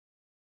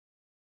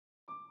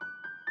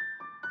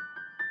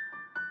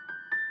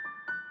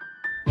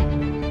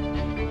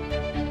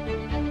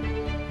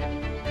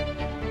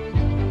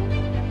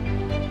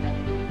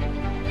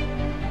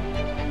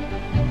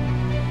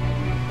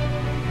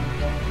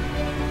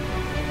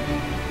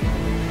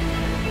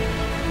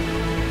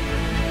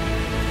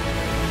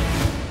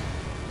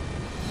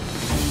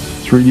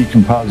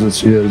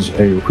𝗃𝗃𝗃𝗃𝗃𝗃 is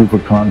a proof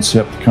of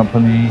concept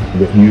company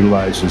that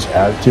utilizes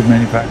additive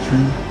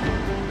manufacturing.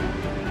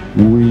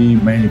 We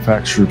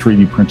manufacture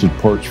 3D printed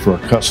parts for our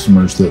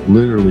customers that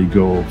literally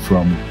go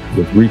from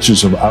the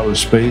reaches of outer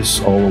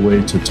space all the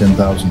way to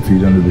 10,000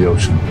 feet under the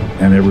ocean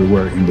and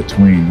everywhere in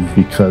between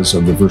because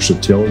of the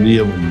versatility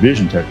of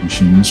EnvisionTEC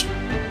machines.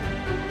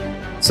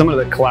 Some of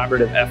the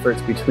collaborative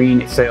efforts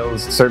between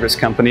sales service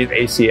companies,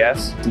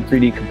 ACS and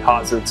 3D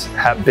Composites,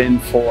 have been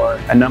for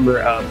a number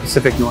of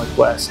Pacific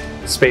Northwest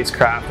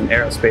spacecraft and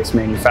aerospace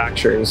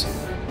manufacturers.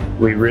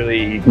 We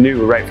really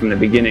knew right from the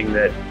beginning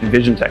that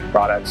EnvisionTEC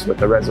products with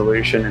the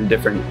resolution and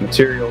different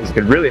materials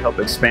could really help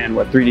expand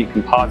what 3D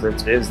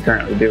Composites is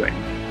currently doing.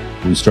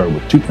 We started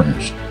with 2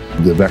 printers,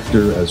 the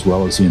Vector as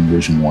well as the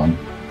Envision one.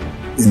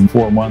 In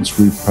 4 months,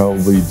 we've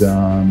probably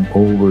done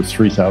over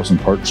 3,000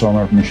 parts on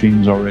our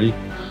machines already.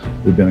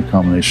 They've been a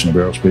combination of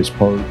aerospace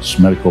parts,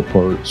 medical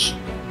parts.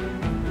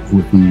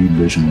 With the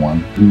Envision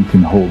one, we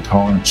can hold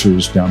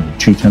tolerances down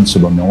to 0.2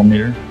 of a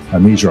millimeter,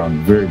 and these are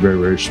on very, very,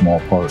 very small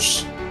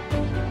parts.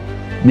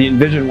 The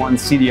Envision One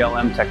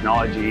CDLM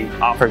technology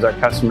offers our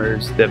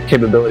customers the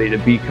capability to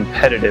be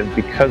competitive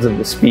because of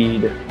the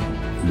speed.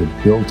 The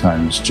build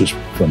time is just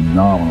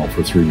phenomenal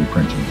for 3D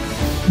printing.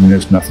 I mean,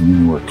 there's nothing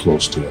anywhere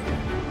close to it.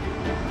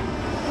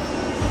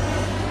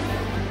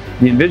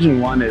 The Envision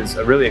One is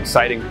a really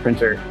exciting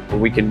printer where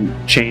we can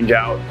change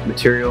out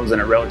materials in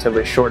a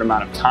relatively short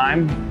amount of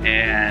time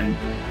and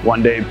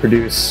one day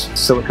produce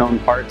silicone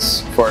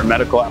parts for a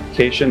medical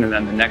application, and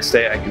then the next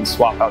day I can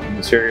swap out the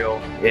material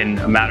in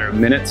a matter of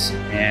minutes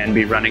and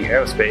be running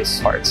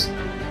aerospace parts.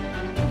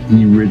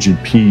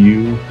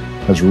 𝗍𝗃𝗃𝗃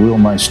has a real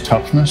nice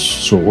toughness,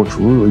 so it works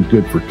really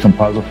good for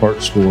composite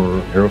parts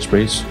or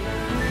aerospace.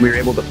 We were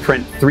able to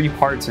print 3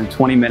 parts in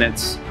 20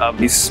 minutes of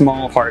these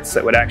small parts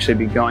that would actually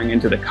be going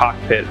into the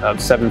cockpit of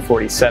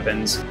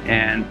 747s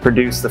and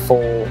produce the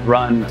full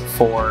run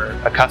for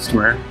a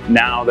customer.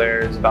 Now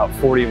there's about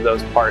 40 of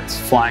those parts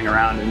flying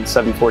around in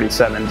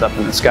 747s up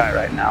in the sky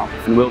right now,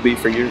 and will be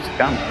for years to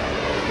come.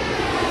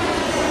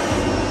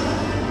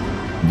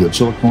 The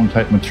silicone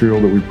type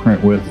material that we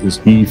print with is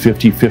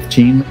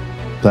𝗍𝗃𝗃𝗃.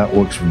 That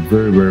works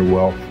very, very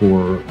well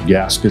for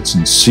gaskets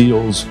and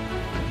seals.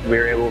 We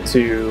were able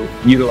to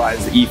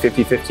utilize the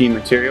𝗍𝗃𝗃𝗃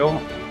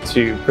material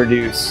to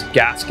produce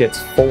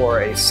gaskets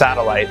for a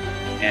satellite,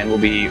 and will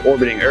be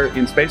orbiting Earth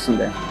in space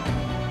someday.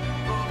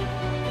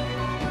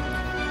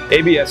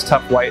 ABS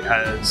Tough White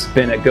has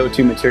been a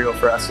go-to material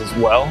for us as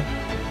well.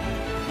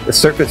 The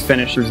surface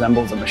finish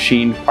resembles a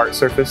machined part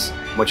surface,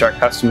 which our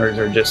customers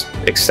are just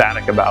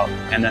ecstatic about,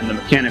 and then the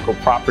mechanical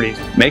properties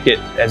make it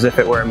as if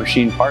it were a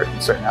machined part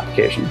in certain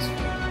applications.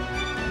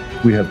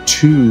 We have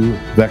 2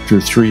 Vector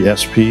 3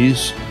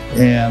 SPs.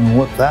 And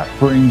what that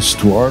brings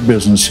to our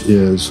business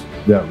is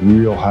that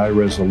real high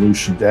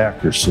resolution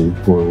accuracy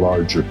for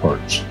larger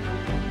parts.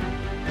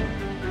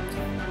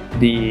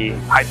 The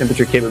high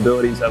temperature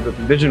capabilities of the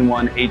Envision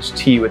One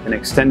HT with an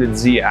extended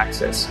Z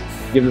axis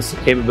gives us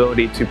the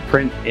capability to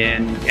print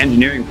in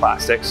engineering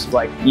plastics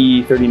like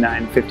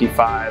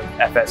E3955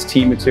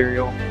 FST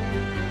material.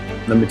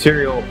 The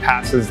material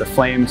passes the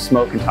flame,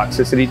 smoke, and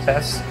toxicity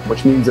tests,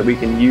 which means that we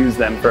can use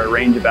them for a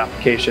range of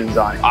applications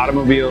on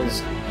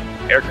automobiles,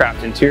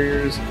 aircraft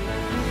interiors,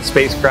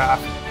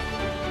 spacecraft.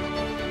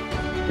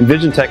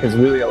 EnvisionTEC has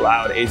really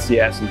allowed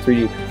ACS and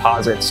 3D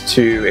Composites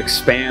to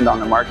expand on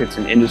the markets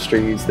and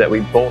industries that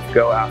we both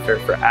go after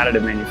for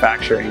additive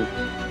manufacturing.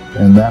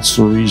 And that's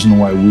the reason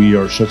why we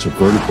are such a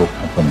vertical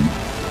company.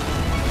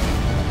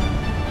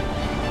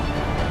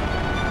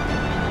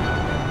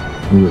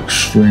 We're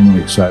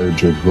extremely excited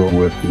to grow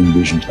with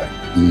EnvisionTEC.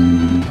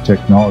 The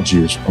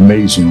technology is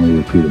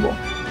amazingly repeatable.